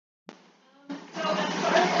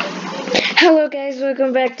Hello guys,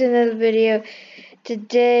 welcome back to another video.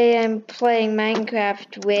 Today I'm playing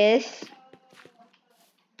Minecraft with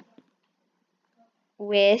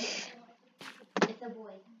It's a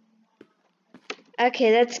boy. Okay,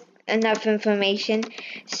 that's enough information.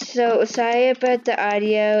 So sorry about the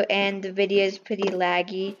audio and the video is pretty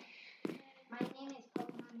laggy. My name is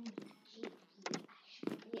Pokemon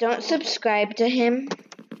GP. Don't subscribe to him.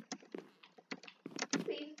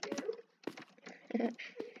 Please do.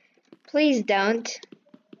 Please don't.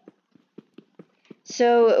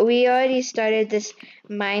 So we already started this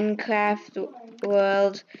Minecraft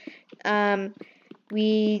world.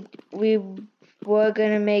 We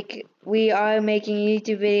are making a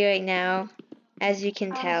YouTube video right now, as you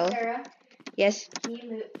can tell. Sarah, Yes. can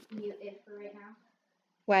you mute it for right now?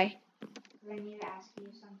 Why? I need to ask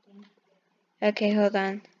you something. Okay, hold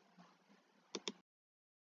on.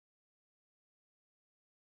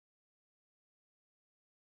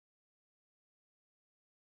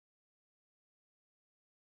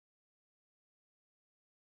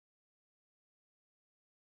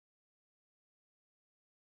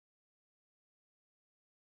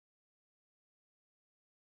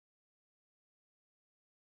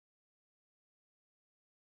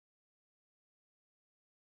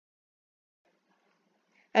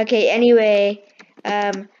 Okay, anyway,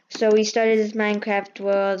 so we started this Minecraft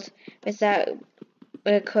world without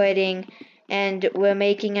recording, and we're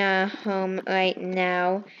making a home right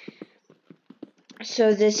now.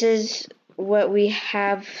 So this is what we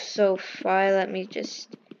have so far. This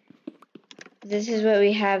is what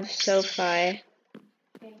we have so far.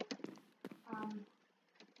 Okay.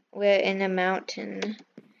 We're in a mountain,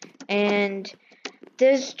 and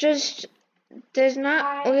there's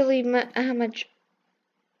not really how much.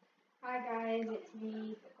 Hi guys, it's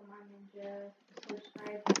me, Pokemon Ninja.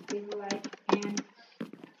 Subscribe, leave a like, and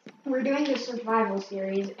we're doing the survival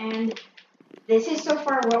series, and this is so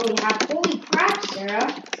far what we have. Holy crap,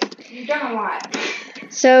 Sarah! You've done a lot.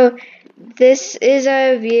 So this is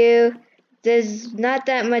our view. There's not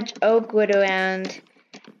that much oak wood around,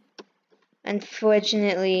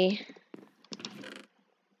 unfortunately.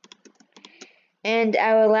 And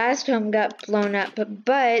our last home got blown up,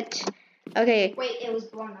 but okay. Wait, it was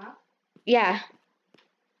blown up? Yeah.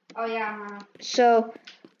 Oh yeah. So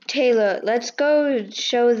Taylor, let's go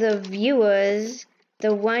show the viewers,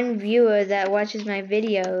 the one viewer that watches my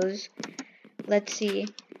videos. Let's see.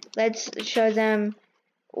 Let's show them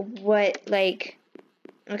what, like,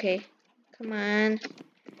 okay, come on.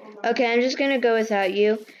 Okay, I'm just gonna go without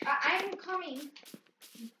you. I'm coming.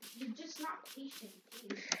 You're just not patient,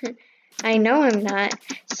 please. I know I'm not.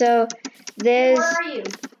 So there's. Where are you?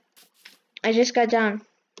 I just got down.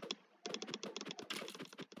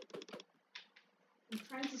 I'm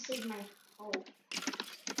trying to save my hope.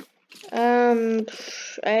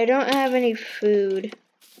 I don't have any food.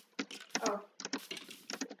 Oh.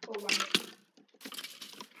 Hold on.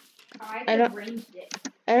 Oh, I don't- arranged it.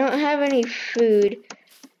 I don't have any food.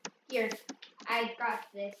 Here, I got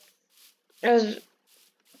this.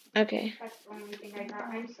 Okay. That's the only thing I got.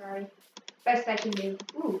 I'm sorry. Best I can do.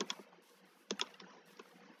 Ooh.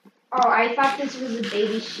 Oh, I thought this was a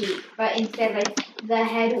baby sheep, but instead, like, the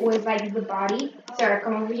head was, like, the body. Sarah,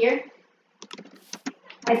 come over here.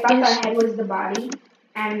 I thought the head was the body,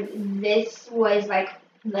 and this was, like,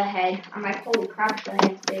 the head. I'm like, holy crap, the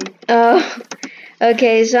head's big. Oh,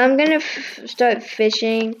 okay. So I'm gonna start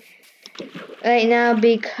fishing right now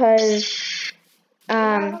because Do you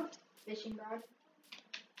have a fishing rod?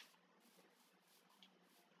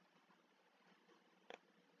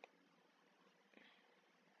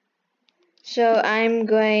 So I'm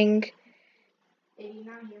going. Did you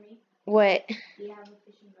not hear me? What? Do you have a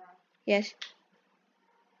fishing rod? Yes.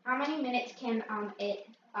 How many minutes can it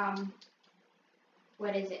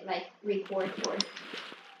what is it, like, record for?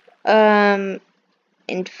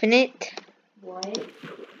 Infinite. What?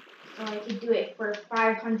 So I could do it for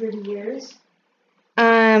 500 years?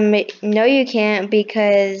 No, you can't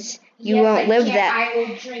because you won't live that. I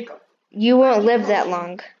will drink. You won't live that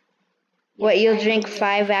long. Yes, What? You'll I drink will.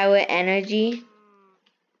 5-hour energy?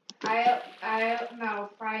 No,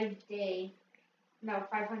 5 day. No,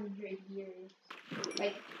 500 years.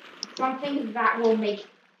 Like, something that will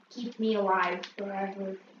keep me alive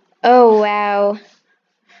forever. Oh, wow.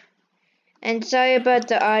 And sorry about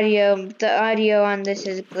the audio. The audio on this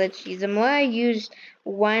is glitchy. The more I use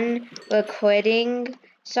one recording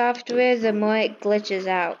software, the more it glitches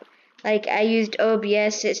out. Like, I used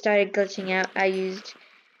OBS, it started glitching out. I used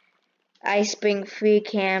iSpring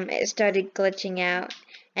FreeCam, it started glitching out.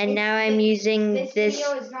 And now I'm using this. This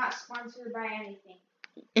video is not sponsored by anything.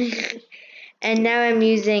 and now I'm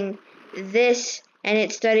using this, and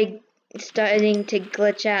it started starting to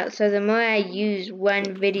glitch out. So the more I use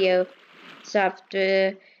one video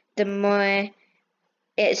software, the more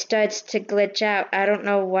it starts to glitch out. I don't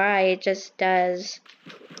know why, it just does.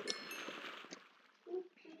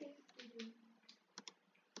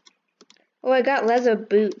 Oh, I got leather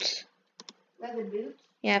boots. Leather boots?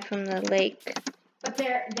 Yeah, from the lake. But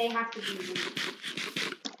they have to be boots.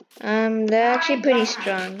 They're actually pretty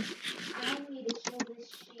strong. I need to kill this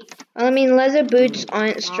sheep. Well, I mean, leather boots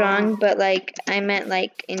aren't strong, but like, I meant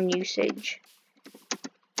like in usage.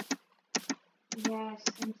 Yes,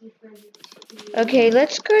 thank you for the tea. Okay,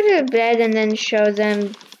 let's go to bed and then show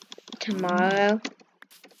them tomorrow.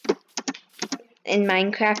 In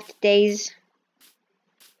Minecraft days.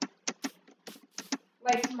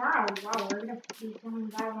 Like tomorrow. Wow, we're gonna be filming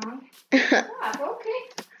that long. Yeah, okay.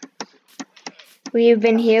 We've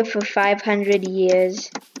been here for 500 years.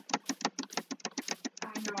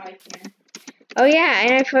 I know I can. Oh yeah,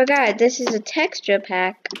 and I forgot, this is a texture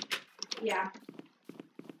pack. Yeah.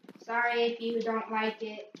 Sorry if you don't like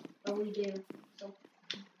it, but we do. So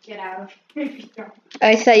get out if you don't.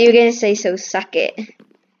 I thought you were gonna say, so suck it.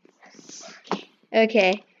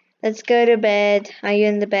 Okay, let's go to bed. Are you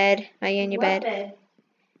in the bed? Are you in your bed?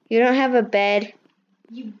 You don't have a bed.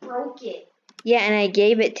 You broke it. Yeah, and I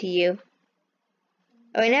gave it to you.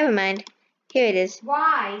 Oh, never mind. Here it is.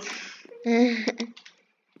 Why? You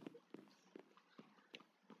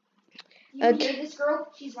hear this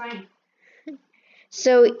girl? She's lying.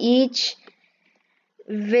 So each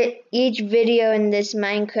video in this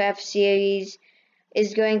Minecraft series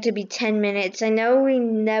is going to be 10 minutes. I know we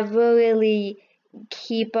never really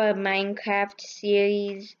keep a Minecraft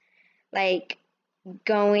series like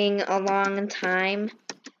going a long time.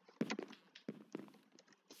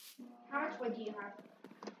 How much wood do you have?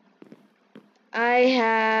 I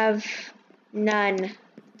have none. None?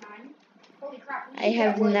 Holy crap. I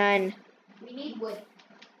have none. We need wood.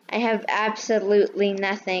 I have absolutely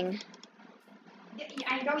nothing.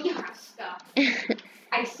 I know you have stuff.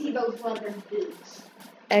 I see those leather boots.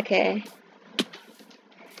 Okay.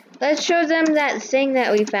 Let's show them that thing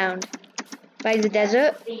that we found by the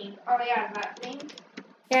desert. Thing. Oh yeah, that thing.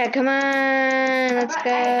 Yeah, come on, let's go.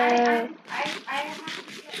 I have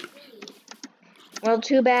to get food. Well,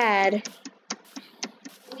 too bad.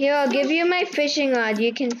 Here, I'll give you my fishing rod.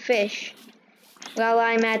 You can fish while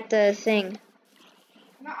I'm at the thing.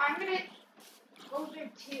 No, I'm gonna go there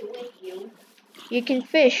too with you. You can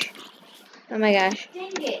fish. Oh my gosh.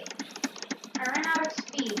 Dang it. I ran out of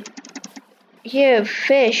speed. Here,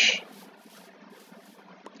 fish.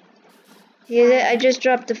 Here, I just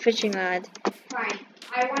dropped the fishing rod. Fine.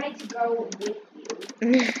 I wanted to go with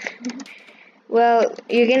you. Well,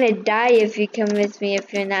 you're gonna die if you come with me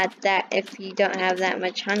if you don't have that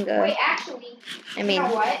much hunger. Wait, actually, I mean, you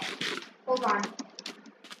know what? Hold on.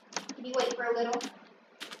 Can you wait for a little?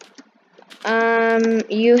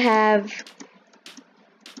 You have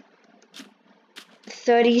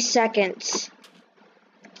 30 seconds.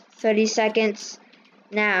 30 seconds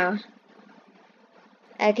now.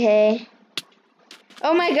 Okay.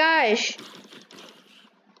 Oh my gosh!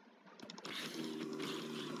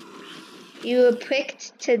 You were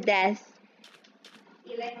pricked to death.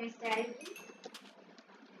 You like my strategy?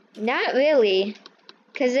 Not really.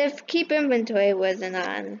 Because if keep inventory wasn't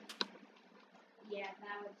on. Yeah,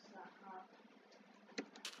 that would suck, huh?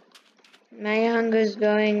 My hunger's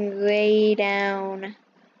going way down.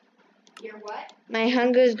 Your what? My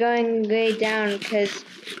hunger's going way down because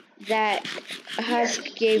that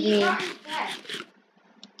husk gave me...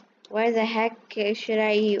 Why the heck should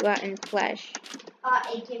I eat rotten flesh?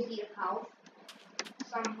 It gives you health.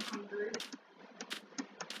 Some hunger.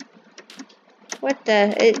 What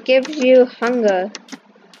the? It gives you hunger.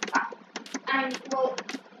 Well,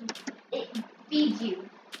 it feeds you.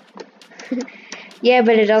 Yeah,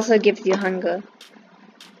 but it also gives you hunger.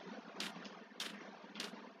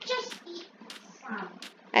 Just eat some.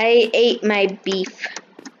 I ate my beef.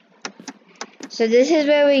 So this is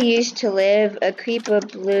where we used to live. A creeper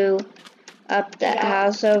blew up that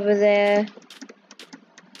house over there.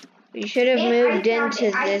 We should have moved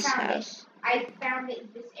into this house. I found it in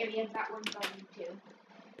this area that we're going to.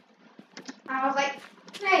 I was like,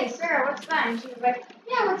 hey, Sarah, what's that? And she was like,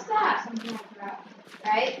 yeah, what's that? Something like that.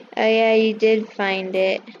 Right? Oh yeah, you did find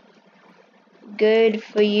it. Good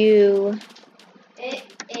for you. It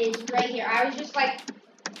is right here. I was just like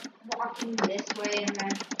walking this way and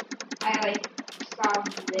then I like saw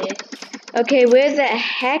this. Okay, where the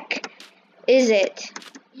heck is it?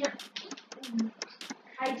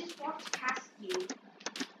 I just walked past you.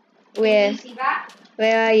 Where? Can you see that?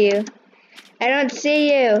 Where are you? I don't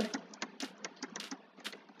see you.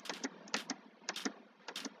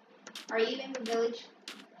 Are you in the village?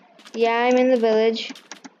 Yeah, I'm in the village.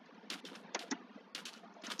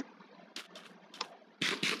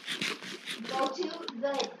 Go to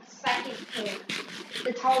the second pillar.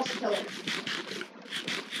 The tallest pillar.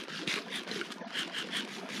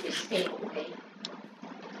 Just stay away.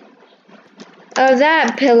 Oh,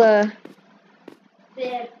 that pillar.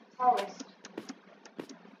 The tallest.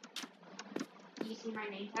 Do you see my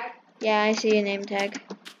name tag? Yeah, I see your name tag.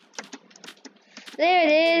 There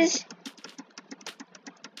it is.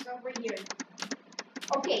 It's over here.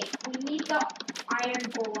 Okay, we need the iron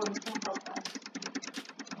golem to help us.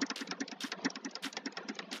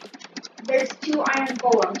 There's 2 iron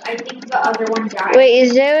golems. I think the other one died. Wait,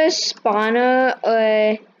 is there a spawner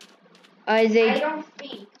or are they? I don't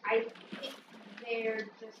think. I think they're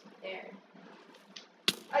just there.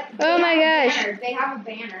 Oh my gosh. They have a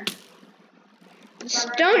banner.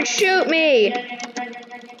 Don't shoot me.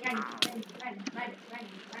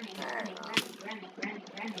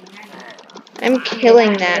 I'm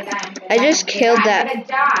killing that. I just killed that. I'm gonna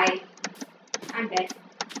die. I'm dead.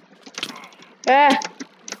 Ah.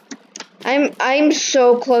 I'm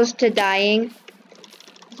so close to dying.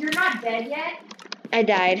 You're not dead yet? I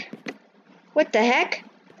died. What the heck?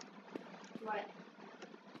 What?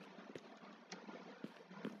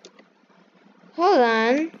 Hold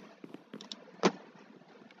on.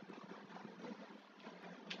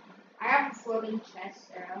 I have a floating chest,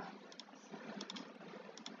 Sarah.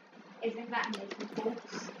 Isn't that miserable?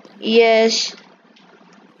 Yes.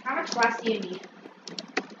 How much glass do you need?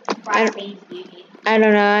 Glass veins do you need? I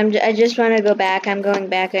don't know. I just want to go back. I'm going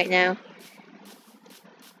back right now.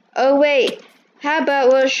 Oh wait. How about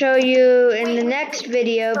we'll show you in the next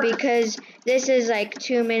video because this is like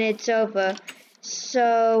 2 minutes over.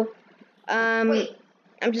 So I'm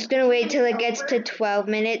just gonna wait till it gets to 12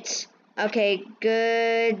 minutes. Okay.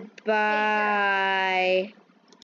 Goodbye.